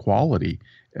change the quality.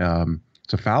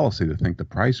 It's a fallacy to think the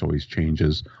price always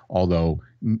changes, although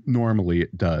normally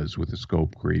it does with the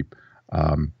scope creep.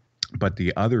 But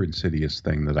the other insidious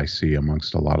thing that I see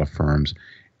amongst a lot of firms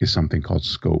is something called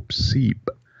scope seep,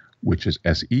 which is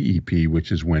SEEP,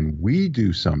 which is when we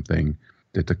do something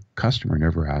that the customer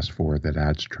never asked for that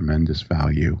adds tremendous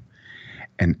value.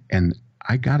 And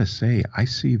I got to say, I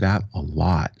see that a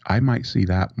lot. I might see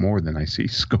that more than I see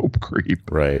scope creep.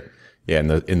 Right. Yeah.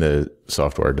 In the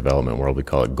software development world, we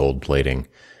call it gold plating,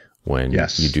 when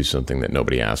you do something that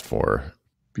nobody asked for.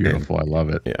 Beautiful. I love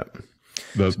it. Yeah.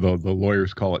 The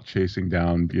lawyers call it chasing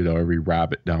down, every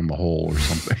rabbit down the hole or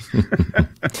something.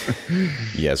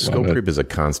 Yeah, scope creep is a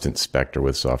constant specter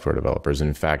with software developers. And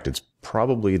in fact, it's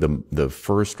probably the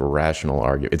first rational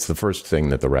argument. It's the first thing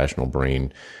that the rational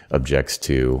brain objects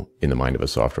to in the mind of a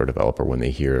software developer when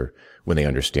they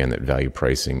understand that value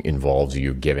pricing involves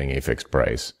you giving a fixed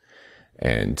price.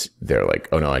 And they're like,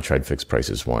 oh no, I tried fixed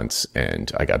prices once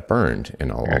and I got burned.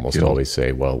 And I'll almost always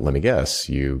say, well, let me guess.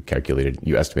 You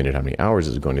estimated how many hours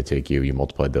it was going to take you. You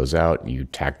multiplied those out. You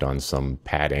tacked on some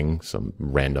padding, some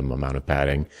random amount of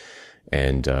padding.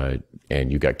 And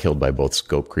you got killed by both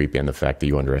scope creep and the fact that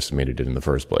you underestimated it in the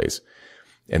first place.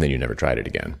 And then you never tried it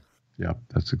again. Yeah,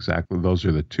 those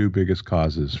are the two biggest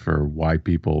causes for why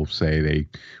people say they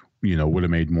would have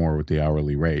made more with the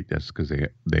hourly rate. That's because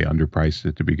they underpriced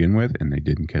it to begin with, and they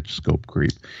didn't catch scope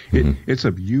creep. It's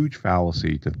a huge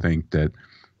fallacy to think that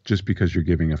just because you're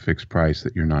giving a fixed price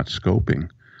that you're not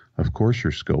scoping. Of course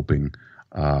you're scoping,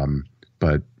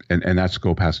 but that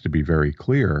scope has to be very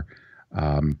clear.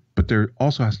 But there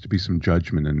also has to be some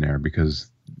judgment in there, because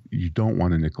you don't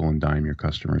want to nickel and dime your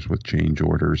customers with change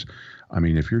orders. I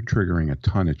mean, if you're triggering a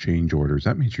ton of change orders,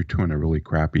 that means you're doing a really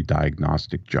crappy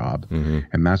diagnostic job.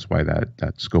 And that's why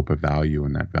that scope of value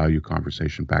and that value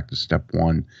conversation back to step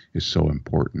one is so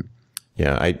important.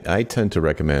 Yeah, I tend to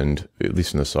recommend, at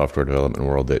least in the software development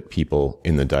world, that people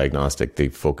in the diagnostic, they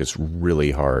focus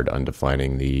really hard on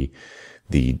defining the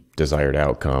desired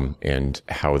outcome and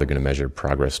how they're going to measure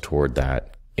progress toward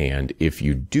that. And if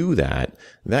you do that,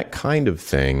 that kind of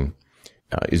thing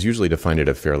is usually defined at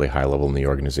a fairly high level in the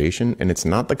organization. And it's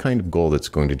not the kind of goal that's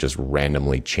going to just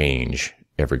randomly change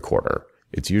every quarter.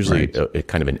 It's usually a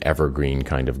kind of an evergreen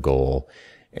kind of goal.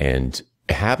 And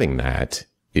having that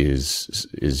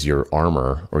is your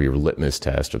armor or your litmus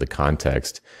test or the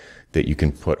context that you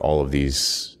can put all of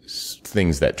these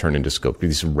things that turn into scope,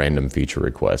 these random feature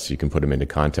requests. You can put them into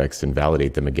context and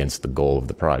validate them against the goal of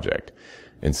the project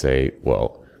and say,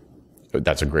 well,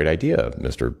 that's a great idea,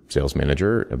 Mr. Sales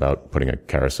Manager, about putting a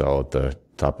carousel at the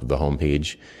top of the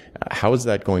homepage. How is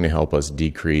that going to help us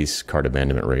decrease cart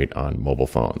abandonment rate on mobile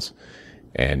phones?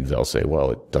 And they'll say,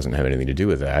 well, it doesn't have anything to do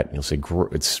with that. And you'll say,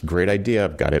 it's a great idea.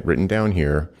 I've got it written down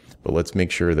here, but let's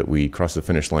make sure that we cross the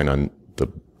finish line on the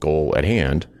goal at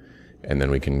hand. And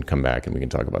then we can come back and we can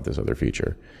talk about this other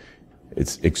feature.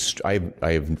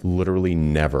 I've literally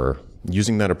never,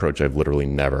 using that approach, I've literally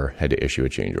never had to issue a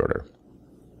change order.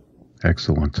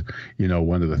 Excellent.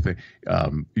 One of the things,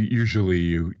 usually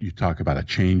you talk about a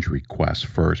change request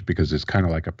first, because it's kind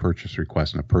of like a purchase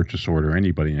request and a purchase order.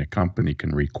 Anybody in a company can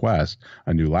request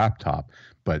a new laptop,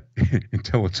 but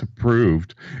until it's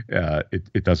approved,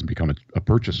 it doesn't become a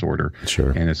purchase order.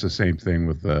 Sure. And it's the same thing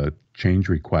with the change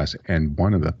request. And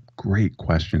one of the great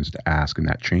questions to ask in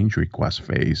that change request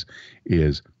phase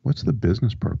is, what's the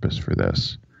business purpose for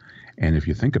this? And if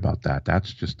you think about that,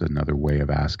 that's just another way of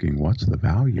asking, what's the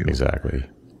value? Exactly.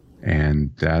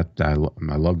 And that I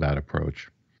love that approach.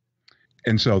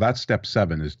 And so that's step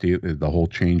 7 is the whole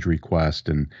change request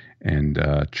and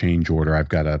change order. I've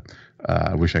got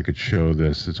I wish I could show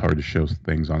this. It's hard to show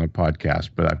things on a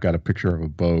podcast, but I've got a picture of a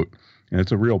boat, and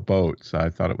it's a real boat. So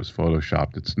I thought it was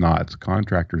photoshopped. It's not. It's a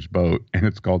contractor's boat, and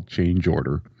it's called change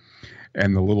order.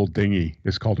 And the little dinghy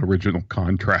is called original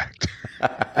contract.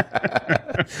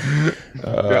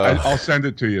 I'll send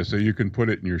it to you so you can put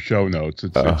it in your show notes.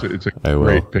 It's a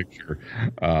great picture.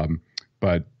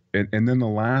 But then the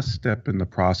last step in the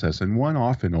process, and one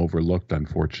often overlooked,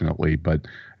 unfortunately, but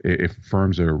if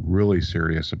firms are really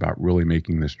serious about really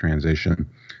making this transition,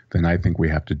 then I think we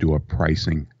have to do a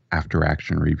pricing after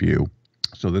action review.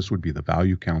 So this would be the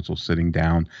value council sitting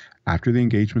down after the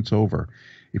engagement's over.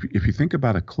 If you think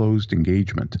about a closed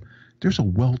engagement, there's a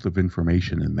wealth of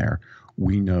information in there.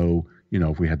 We know,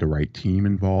 if we had the right team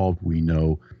involved, we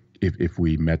know if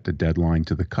we met the deadline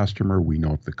to the customer, we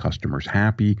know if the customer's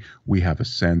happy, we have a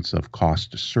sense of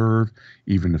cost to serve.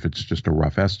 Even if it's just a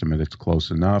rough estimate, it's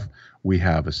close enough. We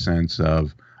have a sense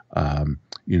of,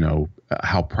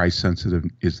 how price sensitive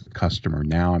is the customer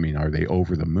now? I mean, are they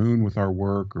over the moon with our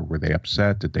work, or were they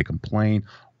upset? Did they complain?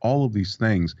 All of these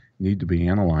things need to be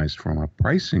analyzed from a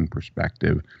pricing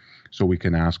perspective, so we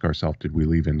can ask ourselves, did we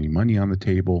leave any money on the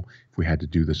table? If we had to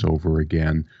do this over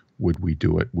again, would we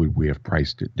do it? Would we have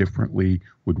priced it differently?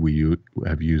 Would we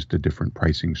have used a different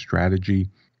pricing strategy?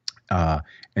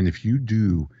 And if you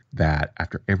do that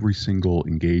after every single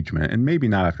engagement, and maybe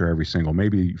not after every single,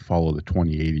 maybe follow the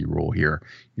 20-80 rule here,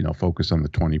 focus on the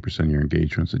 20% of your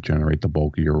engagements that generate the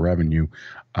bulk of your revenue.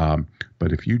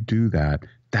 But if you do that,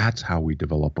 that's how we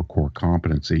develop a core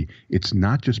competency. It's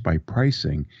not just by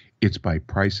pricing, it's by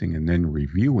pricing and then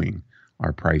reviewing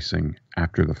our pricing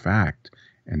after the fact.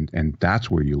 And that's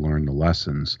where you learn the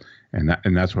lessons. And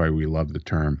that's why we love the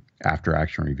term after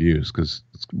action reviews, because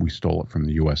we stole it from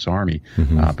the U.S. Army,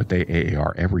 but they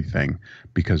AAR everything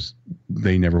because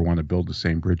they never want to build the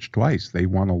same bridge twice. They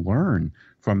want to learn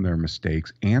from their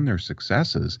mistakes and their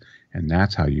successes. And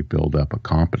that's how you build up a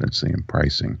competency in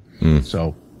pricing.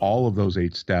 So all of those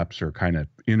 8 steps are kind of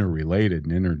interrelated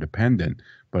and interdependent,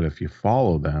 but if you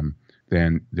follow them,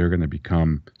 then they're going to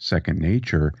become second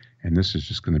nature, and this is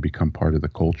just going to become part of the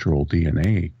cultural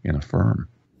DNA in a firm.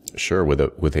 Sure,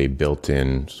 with a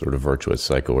built-in sort of virtuous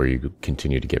cycle where you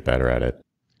continue to get better at it.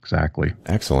 Exactly.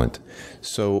 Excellent.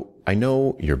 So I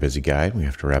know you're a busy guy. We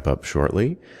have to wrap up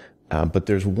shortly. But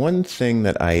there's one thing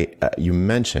that you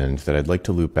mentioned that I'd like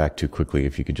to loop back to quickly,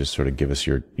 if you could just sort of give us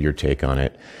your take on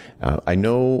it. I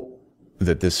know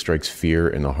that this strikes fear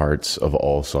in the hearts of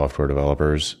all software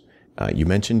developers. You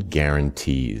mentioned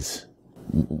guarantees.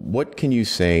 What can you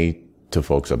say to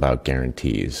folks about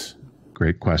guarantees?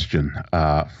 Great question.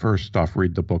 First off,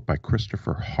 read the book by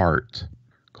Christopher Hart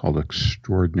called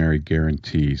Extraordinary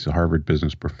Guarantees, a Harvard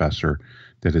business professor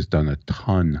that has done a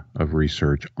ton of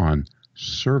research on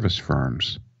service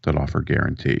firms that offer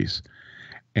guarantees.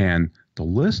 And the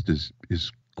list is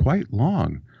quite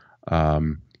long.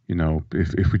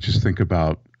 If we just think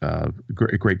about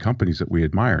great companies that we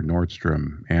admire,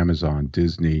 Nordstrom, Amazon,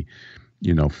 Disney,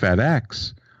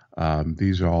 FedEx,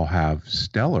 these all have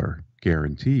stellar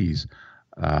guarantees.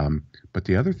 But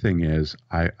the other thing is,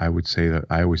 I always say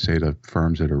to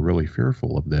firms that are really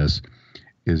fearful of this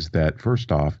is that,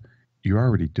 first off, you're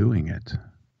already doing it.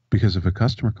 Because if a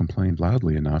customer complained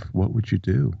loudly enough, what would you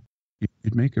do?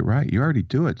 You'd make it right. You already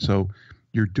do it. So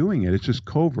you're doing it. It's just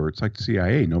covert. It's like the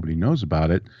CIA. Nobody knows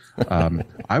about it.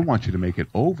 I want you to make it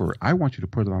overt. I want you to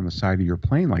put it on the side of your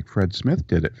plane like Fred Smith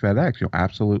did at FedEx.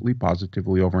 Absolutely,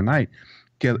 positively overnight.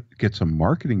 Get some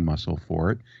marketing muscle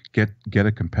for it. Get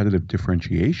a competitive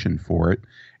differentiation for it,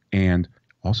 and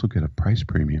also get a price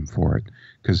premium for it.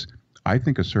 Because I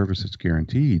think a service that's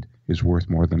guaranteed is worth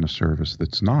more than a service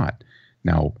that's not.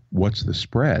 Now, what's the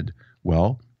spread?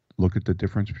 Well, look at the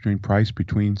difference between price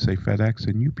between, say, FedEx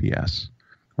and UPS,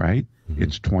 right? Mm-hmm.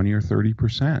 It's 20 or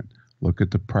 30%. Look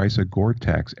at the price of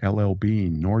Gore-Tex, LL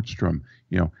Bean, Nordstrom.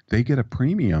 They get a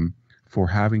premium for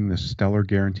having this stellar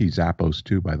guarantee. Zappos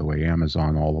too, by the way,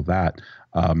 Amazon, all of that.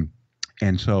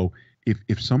 And so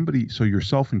if somebody, so you're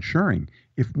self-insuring,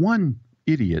 if one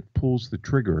idiot pulls the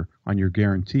trigger on your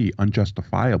guarantee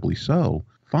unjustifiably so,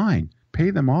 fine,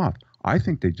 pay them off. I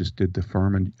think they just did the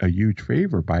firm a huge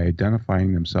favor by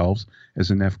identifying themselves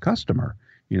as an F customer.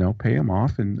 Pay them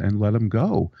off and let them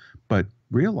go. But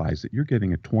realize that you're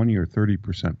getting a 20 or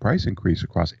 30% price increase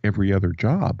across every other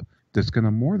job that's going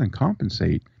to more than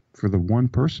compensate for the one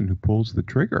person who pulls the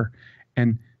trigger.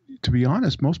 And to be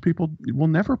honest, most people will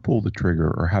never pull the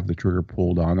trigger or have the trigger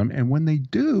pulled on them. And when they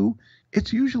do,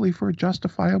 it's usually for a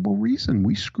justifiable reason.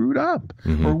 We screwed up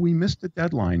or we missed the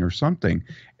deadline or something.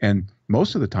 And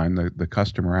most of the time, the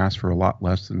customer asked for a lot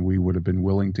less than we would have been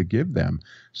willing to give them.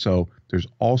 So there's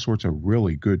all sorts of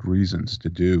really good reasons to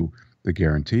do the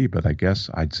guarantee. But I guess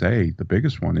I'd say the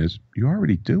biggest one is you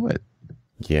already do it.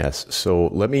 Yes. So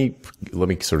let me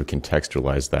sort of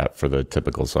contextualize that for the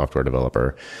typical software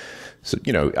developer. So,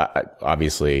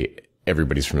 obviously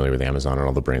everybody's familiar with Amazon and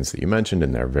all the brands that you mentioned,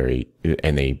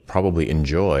 and they probably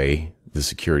enjoy the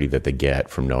security that they get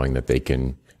from knowing that they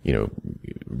can,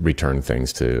 return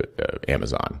things to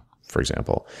Amazon, for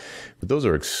example. But those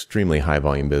are extremely high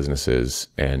volume businesses,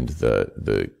 and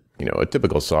a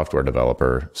typical software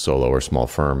developer, solo or small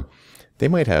firm, they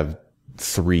might have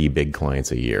 3 big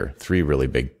clients a year, 3 really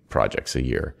big projects a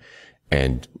year.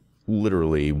 And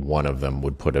literally one of them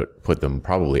would put them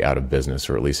probably out of business,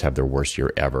 or at least have their worst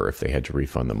year ever if they had to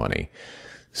refund the money.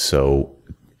 So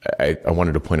I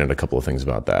wanted to point out a couple of things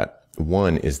about that.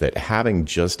 One is that having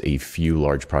just a few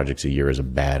large projects a year is a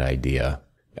bad idea.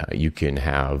 You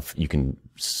can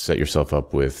set yourself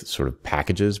up with sort of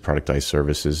packages, productized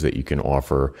services that you can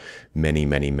offer many,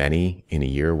 many, many in a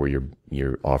year, where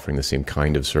you're offering the same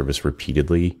kind of service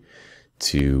repeatedly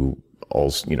to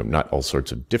not all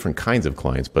sorts of different kinds of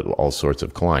clients, but all sorts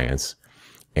of clients.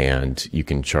 And you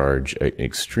can charge a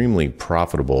price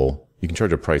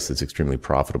that's extremely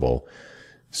profitable,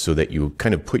 so that you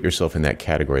kind of put yourself in that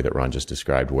category that Ron just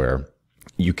described, where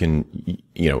you can,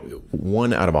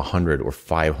 1 out of 100 or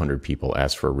 500 people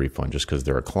ask for a refund just because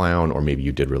they're a clown, or maybe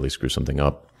you did really screw something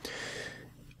up.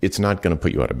 It's not going to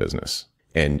put you out of business.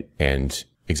 And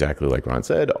exactly like Ron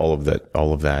said, all of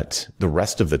that, the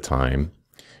rest of the time,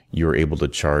 you're able to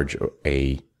charge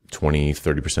a 20,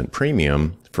 30%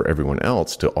 premium for everyone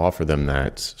else to offer them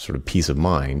that sort of peace of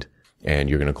mind. And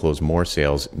you're going to close more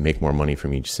sales, make more money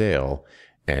from each sale.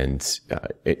 And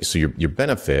so your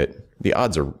benefit, the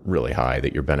odds are really high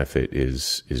that your benefit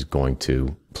is going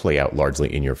to play out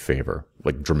largely in your favor,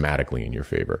 like dramatically in your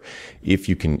favor, if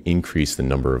you can increase the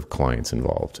number of clients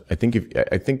involved. I think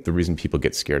the reason people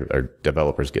get scared, or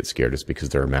developers get scared, is because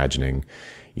they're imagining,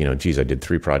 geez, I did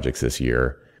 3 projects this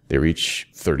year. They reach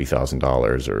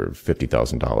 $30,000 or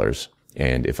 $50,000.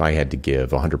 And if I had to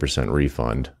give 100%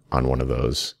 refund on one of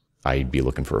those, I'd be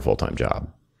looking for a full-time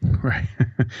job. Right.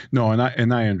 No,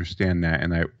 and I understand that,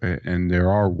 and there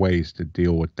are ways to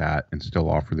deal with that and still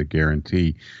offer the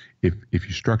guarantee. If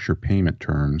you structure payment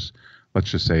terms, let's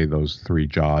just say those 3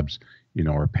 jobs,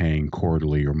 are paying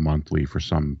quarterly or monthly for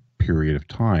some period of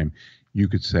time, you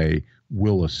could say,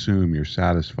 we'll assume you're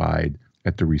satisfied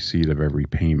at the receipt of every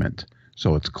payment.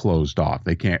 So it's closed off.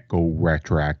 They can't go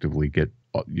retroactively get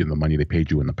the money they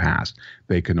paid you in the past.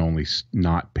 They can only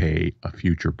not pay a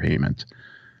future payment.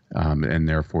 And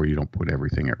therefore you don't put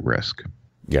everything at risk.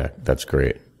 Yeah, that's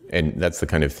great. And that's the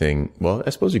kind of thing, well, I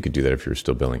suppose you could do that if you're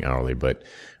still billing hourly, but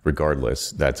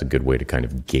regardless, that's a good way to kind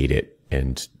of gate it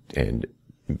and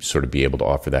sort of be able to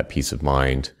offer that peace of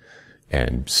mind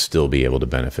and still be able to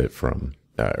benefit from,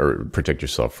 or protect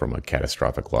yourself from a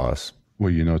catastrophic loss.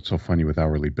 Well, it's so funny with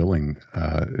hourly billing.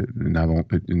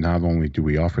 Not only do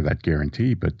we offer that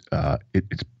guarantee, but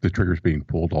it's the trigger's being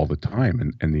pulled all the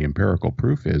time. And the empirical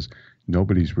proof is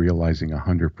nobody's realizing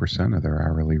 100% of their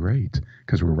hourly rate,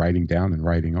 because we're writing down and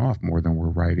writing off more than we're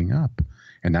writing up.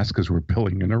 And that's because we're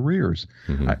billing in arrears.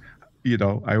 Mm-hmm.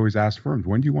 I always ask firms,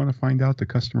 when do you want to find out the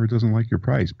customer doesn't like your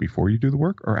price? Before you do the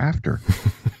work or after?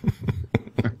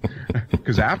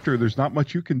 Because after, there's not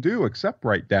much you can do except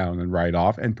write down and write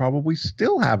off and probably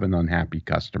still have an unhappy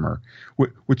customer,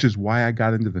 which is why I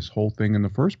got into this whole thing in the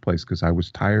first place, because I was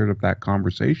tired of that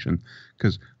conversation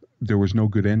because there was no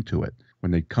good end to it.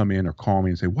 When they'd come in or call me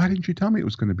and say, why didn't you tell me it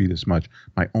was going to be this much?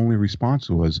 My only response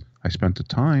was, I spent the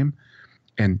time.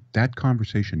 And that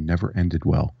conversation never ended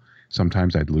well.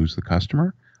 Sometimes I'd lose the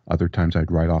customer. Other times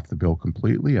I'd write off the bill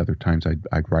completely. Other times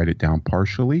I'd write it down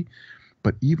partially.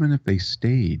 But even if they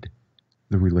stayed,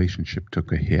 the relationship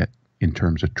took a hit in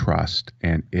terms of trust.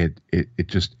 And it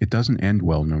doesn't end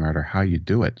well no matter how you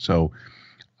do it. So,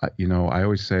 I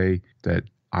always say that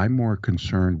I'm more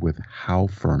concerned with how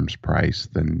firms price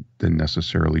than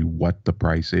necessarily what the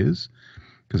price is,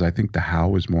 because I think the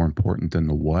how is more important than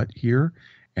the what here.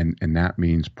 And that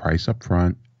means price up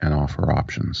front and offer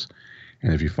options.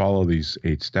 And if you follow these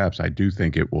 8 steps, I do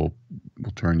think it will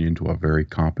turn you into a very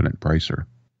competent pricer.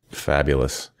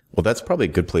 Fabulous. Well, that's probably a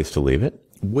good place to leave it.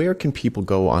 Where can people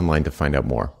go online to find out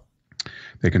more?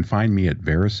 They can find me at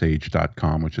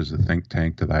verisage.com, which is a think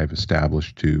tank that I've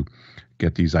established to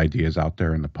get these ideas out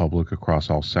there in the public across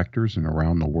all sectors and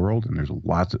around the world. And there's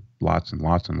lots and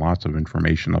lots of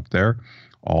information up there,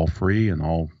 all free and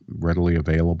all readily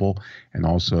available. And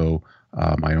also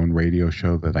my own radio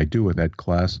show that I do with Ed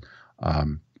Kless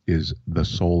is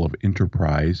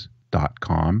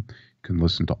thesoulofenterprise.com. You can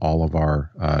listen to all of our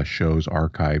shows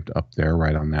archived up there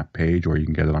right on that page, or you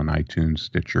can get it on iTunes,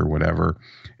 Stitcher, whatever.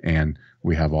 And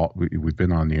we've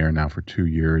been on the air now for 2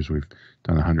 years. We've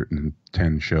done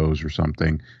 110 shows or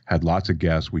something, had lots of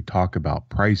guests. We talk about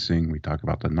pricing. We talk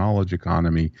about the knowledge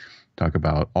economy, talk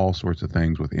about all sorts of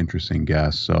things with interesting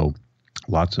guests. So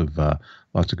lots of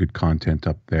good content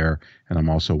up there. And I'm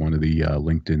also one of the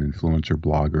LinkedIn influencer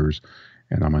bloggers,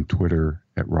 and I'm on Twitter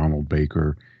at Ronald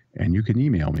Baker. And you can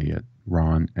email me at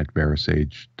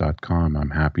ron@verisage.com. I'm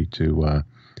happy to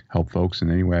help folks in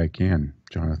any way I can,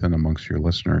 Jonathan, amongst your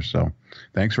listeners. So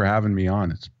thanks for having me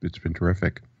on. It's been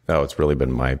terrific. Oh, it's really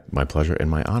been my pleasure and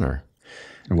my honor.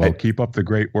 Well, keep up the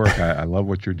great work. I love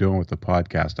what you're doing with the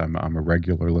podcast. I'm a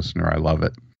regular listener. I love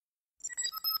it.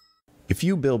 If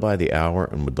you bill by the hour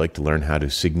and would like to learn how to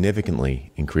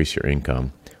significantly increase your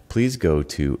income, please go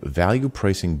to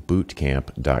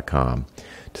valuepricingbootcamp.com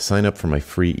to sign up for my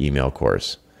free email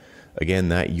course. Again,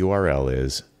 that URL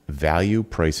is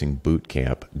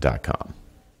valuepricingbootcamp.com.